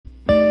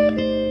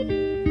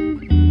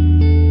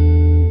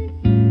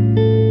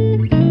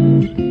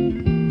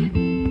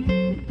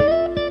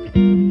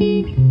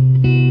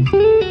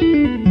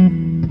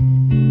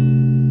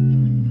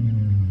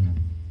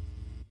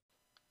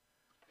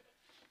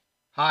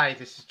Hi,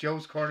 this is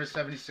Joe's Corner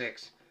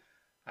 76.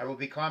 I will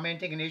be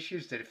commenting on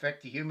issues that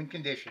affect the human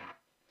condition.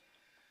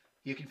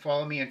 You can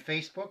follow me on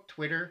Facebook,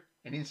 Twitter,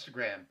 and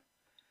Instagram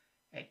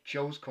at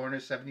Joe's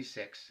Corner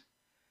 76.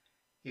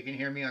 You can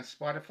hear me on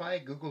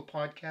Spotify, Google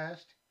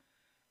Podcast,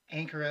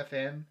 Anchor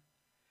FM,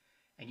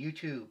 and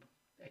YouTube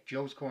at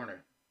Joe's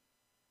Corner.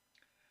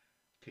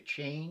 To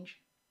change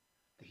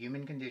the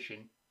human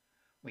condition,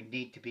 we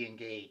need to be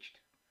engaged.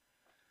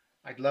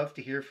 I'd love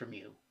to hear from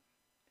you.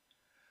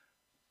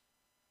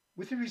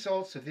 With the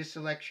results of this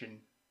election,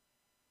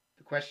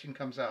 the question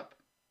comes up: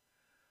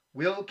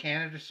 will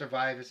Canada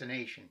survive as a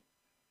nation?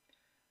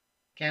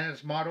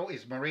 Canada's motto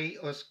is Mare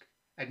Usk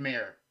ad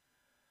Mare,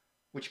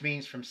 which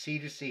means from sea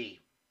to sea.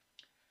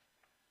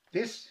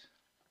 This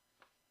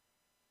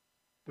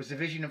was the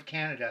vision of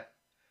Canada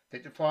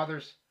that the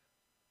fathers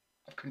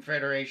of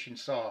Confederation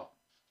saw.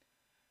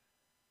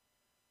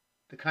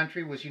 The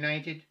country was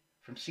united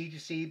from sea to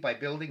sea by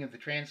building of the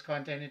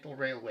Transcontinental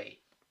Railway.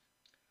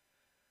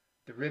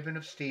 The ribbon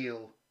of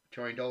steel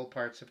joined all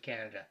parts of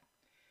Canada.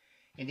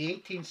 In the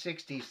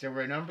 1860s, there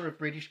were a number of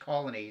British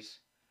colonies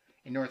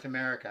in North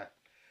America.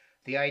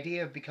 The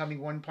idea of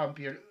becoming one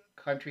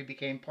country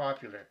became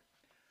popular.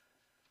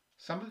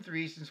 Some of the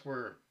reasons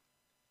were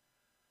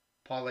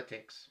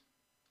politics.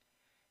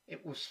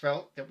 It was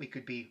felt that we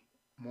could be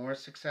more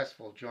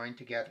successful joined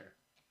together.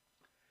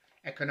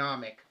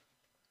 Economic.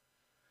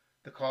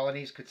 The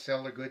colonies could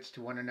sell their goods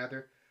to one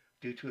another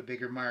due to a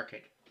bigger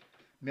market.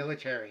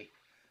 Military.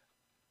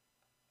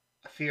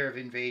 A fear of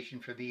invasion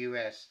from the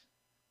U.S.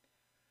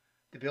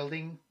 The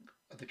building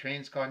of the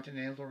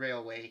Transcontinental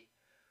Railway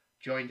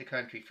joined the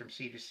country from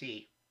sea to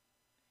sea.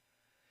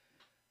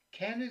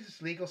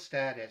 Canada's legal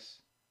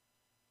status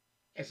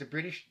as a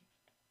British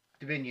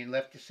Dominion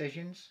left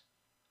decisions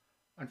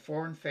on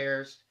foreign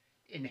affairs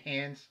in the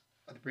hands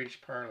of the British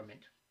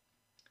Parliament.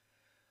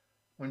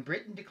 When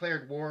Britain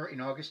declared war in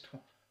August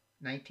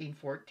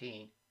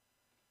 1914,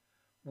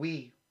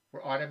 we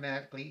were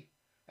automatically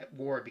at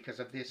war because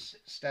of this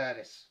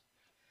status.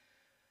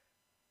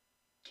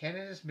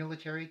 Canada's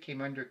military came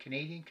under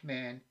Canadian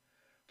command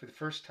for the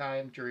first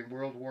time during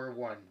World War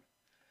I.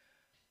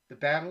 The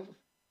Battle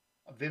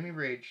of Vimy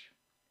Ridge,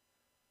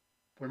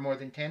 where more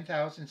than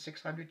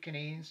 10,600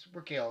 Canadians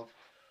were killed,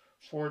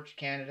 forged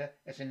Canada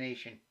as a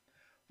nation.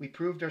 We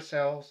proved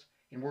ourselves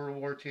in World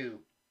War II.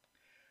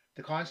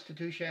 The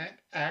Constitution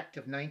Act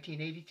of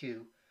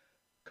 1982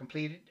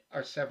 completed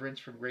our severance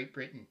from Great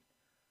Britain.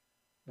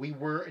 We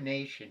were a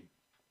nation.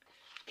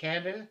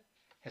 Canada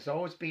has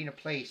always been a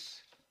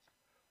place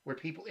where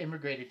people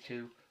immigrated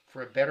to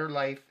for a better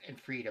life and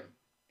freedom.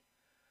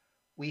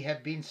 We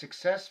have been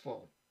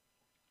successful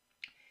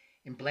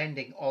in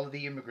blending all of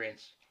the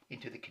immigrants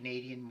into the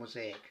Canadian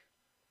mosaic.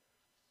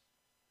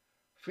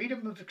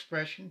 Freedom of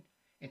expression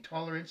and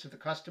tolerance of the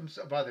customs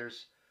of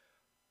others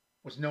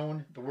was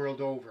known the world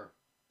over.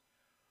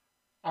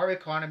 Our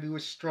economy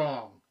was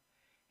strong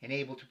and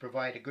able to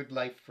provide a good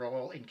life for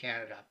all in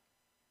Canada.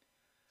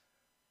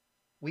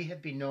 We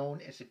have been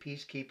known as the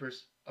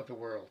peacekeepers of the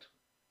world.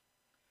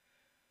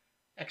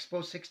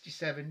 Expo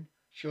 67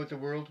 showed the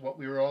world what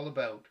we were all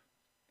about.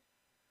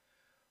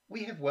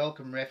 We have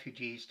welcomed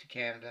refugees to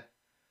Canada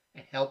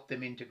and helped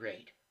them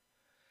integrate.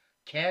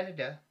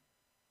 Canada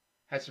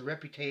has a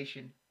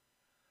reputation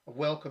of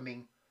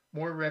welcoming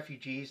more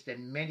refugees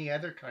than many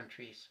other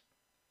countries.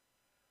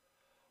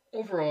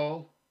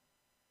 Overall,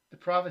 the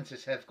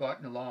provinces have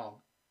gotten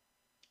along.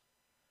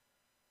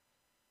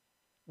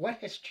 What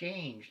has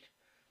changed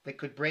that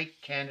could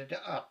break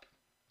Canada up?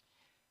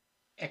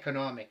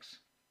 Economics.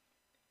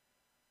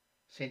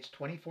 Since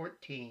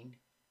 2014,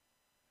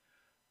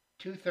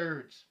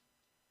 2/3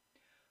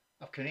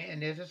 of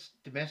Canada's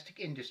domestic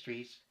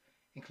industries,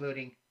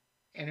 including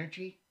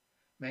energy,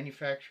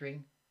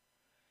 manufacturing,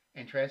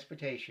 and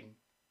transportation,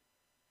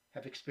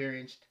 have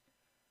experienced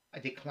a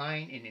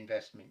decline in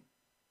investment.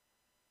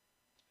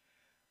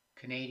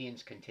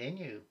 Canadians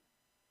continue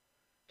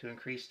to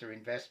increase their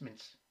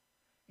investments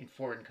in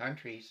foreign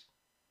countries,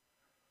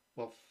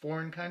 while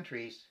foreign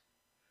countries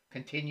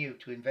continue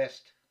to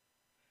invest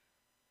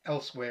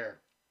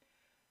elsewhere.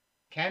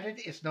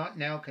 Canada is not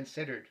now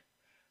considered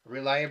a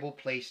reliable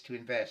place to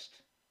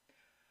invest.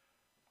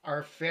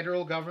 Our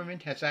federal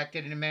government has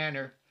acted in a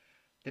manner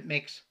that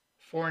makes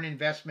foreign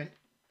investment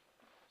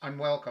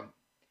unwelcome.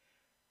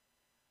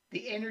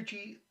 The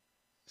energy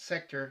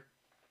sector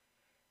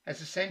has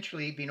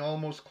essentially been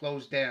almost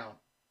closed down.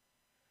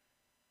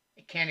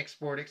 It can't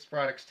export its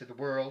products to the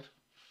world.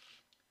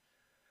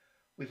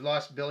 We've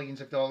lost billions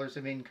of dollars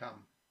of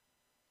income.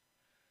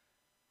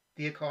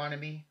 The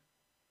economy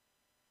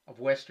of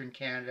Western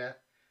Canada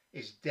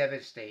is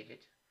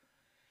devastated,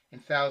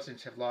 and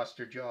thousands have lost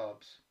their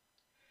jobs.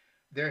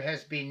 There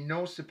has been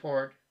no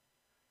support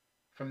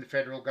from the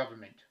federal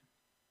government.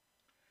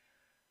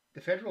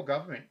 The federal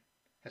government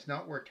has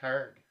not worked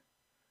hard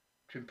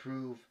to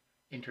improve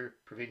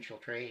inter-provincial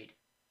trade.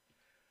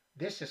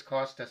 This has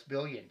cost us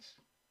billions.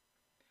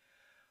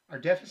 Our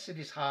deficit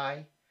is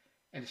high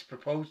and is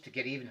proposed to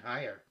get even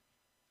higher.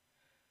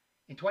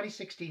 In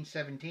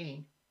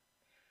 2016-17,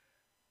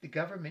 the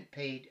government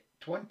paid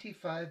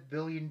 $25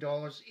 billion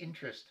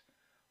interest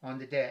on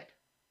the debt.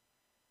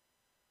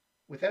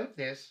 Without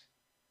this,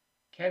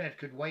 Canada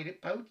could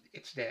wipe out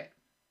its debt.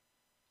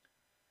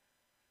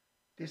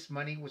 This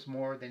money was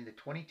more than the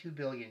 $22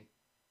 billion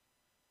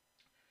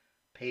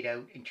paid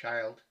out in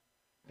child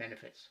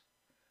benefits.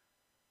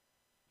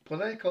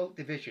 Political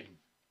division.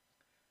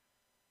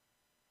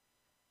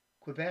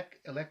 Quebec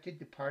elected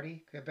the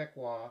Parti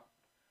Québécois,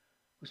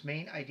 whose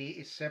main idea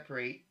is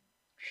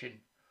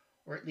separation,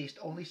 or at least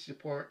only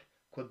support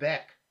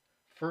Quebec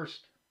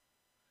first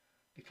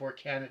before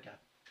Canada.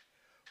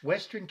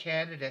 Western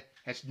Canada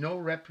has no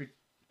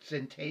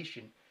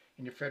representation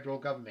in the federal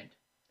government.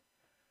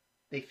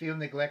 They feel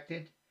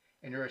neglected,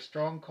 and there are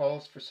strong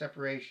calls for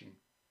separation.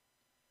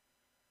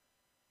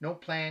 No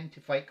plan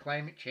to fight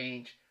climate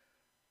change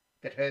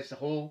that has the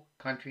whole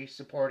country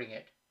supporting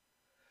it.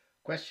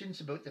 Questions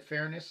about the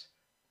fairness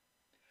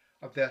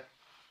of the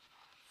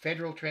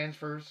federal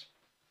transfers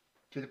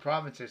to the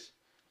provinces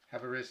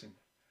have arisen.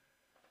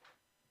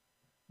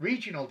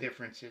 Regional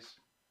differences.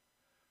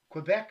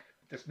 Quebec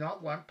does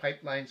not want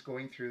pipelines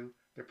going through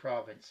the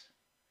province.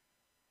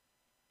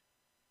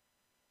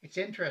 It's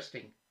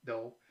interesting,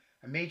 though,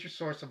 a major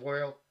source of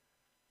oil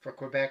for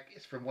Quebec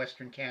is from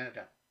Western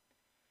Canada.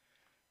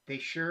 They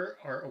sure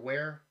are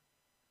aware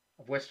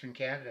of Western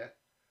Canada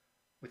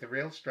with a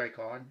rail strike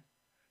on.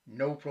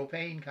 No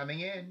propane coming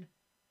in.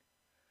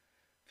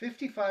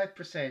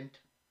 55%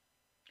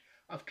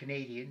 of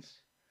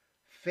Canadians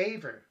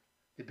favor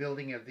the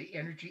building of the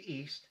Energy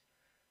East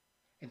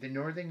and the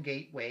Northern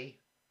Gateway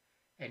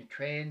and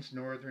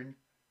Trans-Northern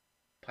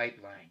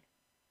Pipeline.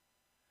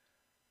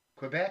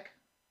 Quebec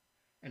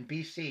and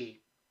BC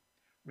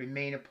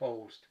remain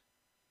opposed.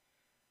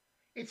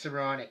 It's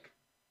ironic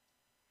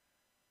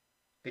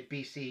that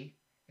BC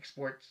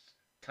exports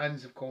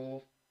tons of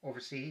coal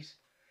overseas.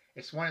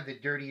 It's one of the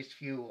dirtiest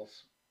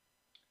fuels.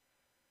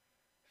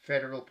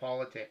 Federal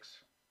politics.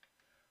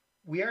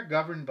 We are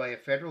governed by a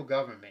federal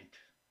government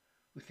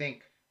who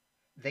think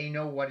they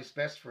know what is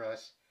best for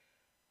us,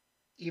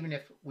 even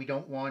if we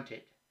don't want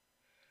it.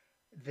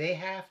 They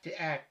have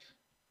to act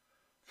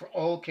for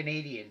all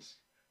Canadians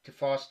to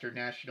foster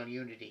national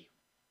unity.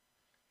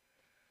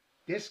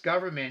 This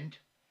government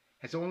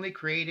has only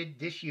created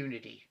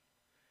disunity.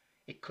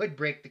 It could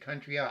break the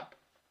country up.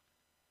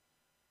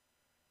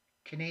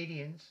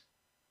 Canadians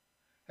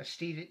have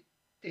stated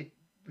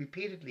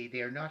repeatedly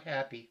they are not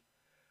happy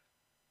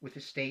with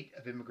the state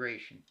of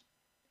immigration.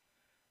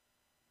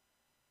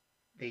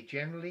 They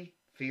generally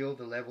feel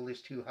the level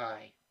is too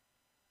high.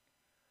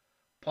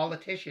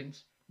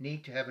 Politicians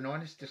need to have an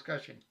honest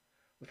discussion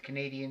with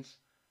Canadians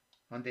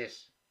on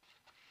this.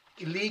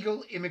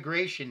 Illegal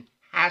immigration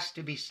has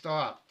to be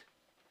stopped.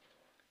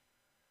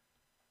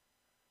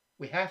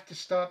 We have to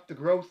stop the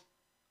growth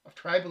of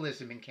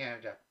tribalism in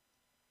Canada.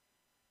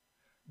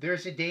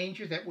 There's a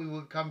danger that we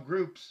will become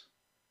groups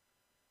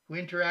who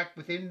interact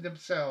within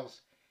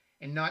themselves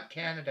and not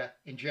Canada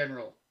in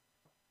general.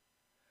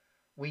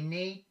 We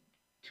need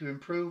to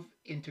improve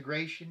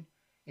integration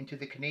into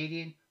the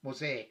Canadian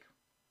mosaic.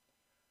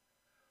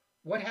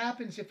 What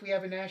happens if we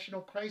have a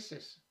national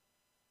crisis?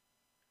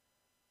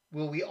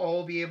 Will we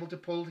all be able to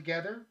pull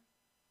together?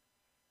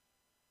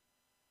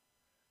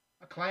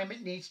 A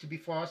climate needs to be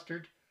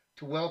fostered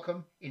to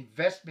welcome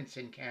investments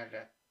in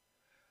Canada.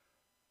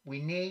 We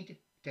need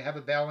to have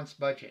a balanced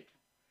budget.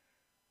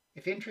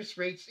 If interest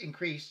rates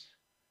increase,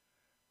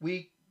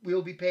 we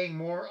will be paying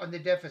more on the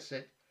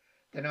deficit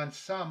than on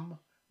some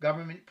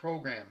government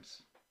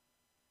programs.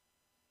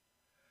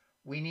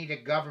 We need a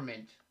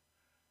government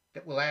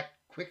that will act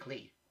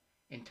quickly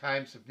in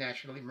times of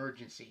national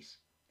emergencies,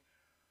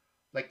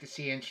 like the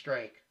CN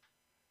strike.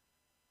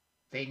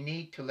 They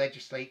need to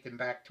legislate them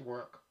back to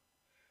work.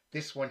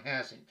 This one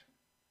hasn't.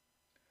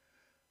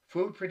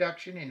 Food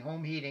production and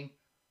home heating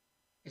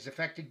is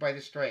affected by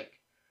the strike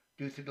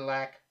due to the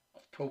lack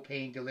of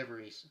propane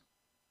deliveries.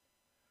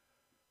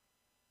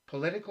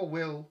 Political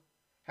will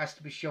has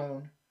to be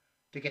shown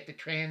to get the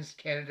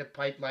Trans-Canada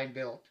Pipeline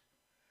built.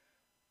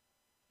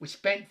 We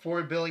spent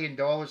 $4 billion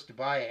to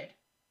buy it.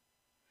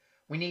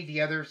 We need the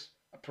others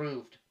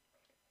approved.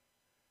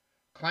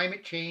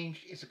 Climate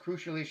change is a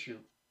crucial issue.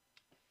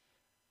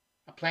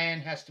 A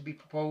plan has to be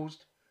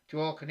proposed to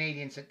all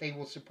Canadians that they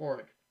will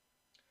support.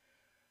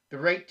 The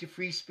right to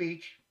free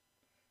speech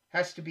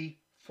has to be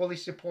fully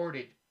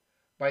supported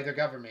by their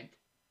government.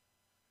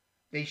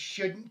 They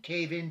shouldn't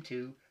cave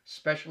into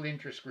special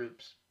interest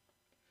groups.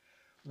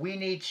 We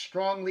need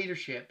strong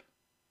leadership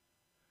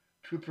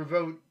to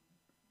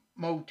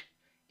promote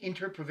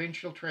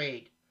interprovincial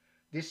trade.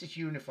 This is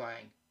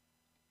unifying.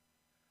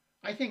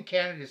 I think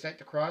Canada is at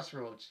the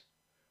crossroads.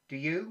 Do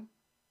you?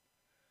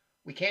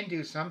 We can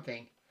do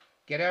something.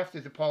 Get after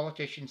the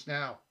politicians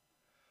now.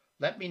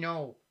 Let me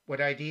know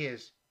what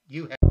ideas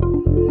you have.